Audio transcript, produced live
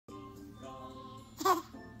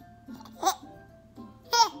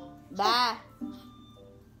Bye.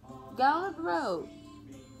 Go up the road.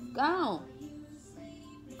 Go on.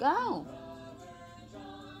 Go on.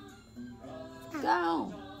 Go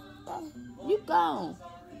on. You gone.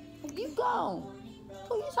 You gone.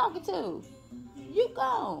 Who you talking to? You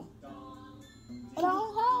gone. Go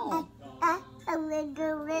home.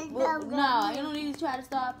 Well, no, you don't need to try to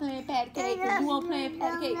start playing patty cake because you weren't playing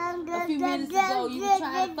patty cake a few minutes ago. You were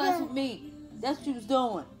trying to fuss with me. That's what you was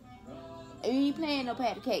doing. And you ain't playing no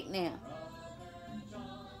patty cake now.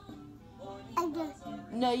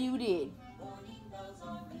 No, you did.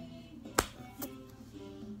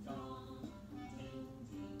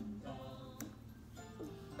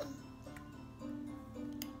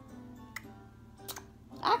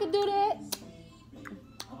 I can do that.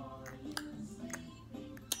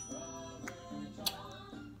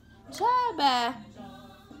 Try by.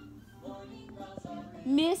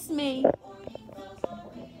 Miss me.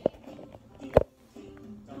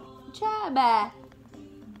 Try by.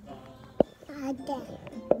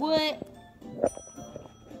 What?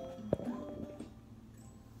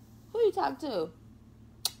 Who you talk to?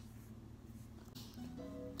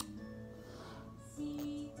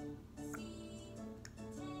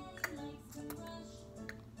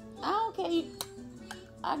 I don't care.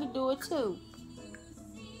 I can do it too.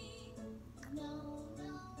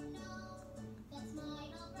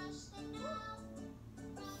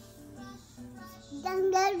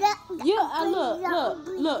 You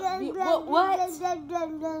look. What?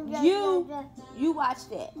 You watch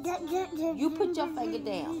that. You put your finger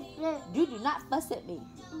down. You do not fuss at me.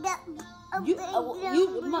 You what?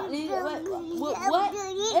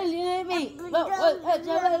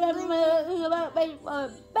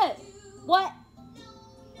 What?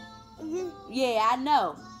 Yeah, I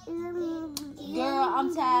know. Girl,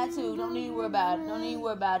 I'm tired too. Don't need to worry about it. Don't need to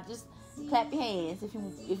worry about it. Just clap your hands if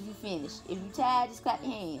you finish. If you tired, just clap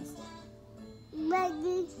your hands.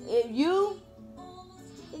 If you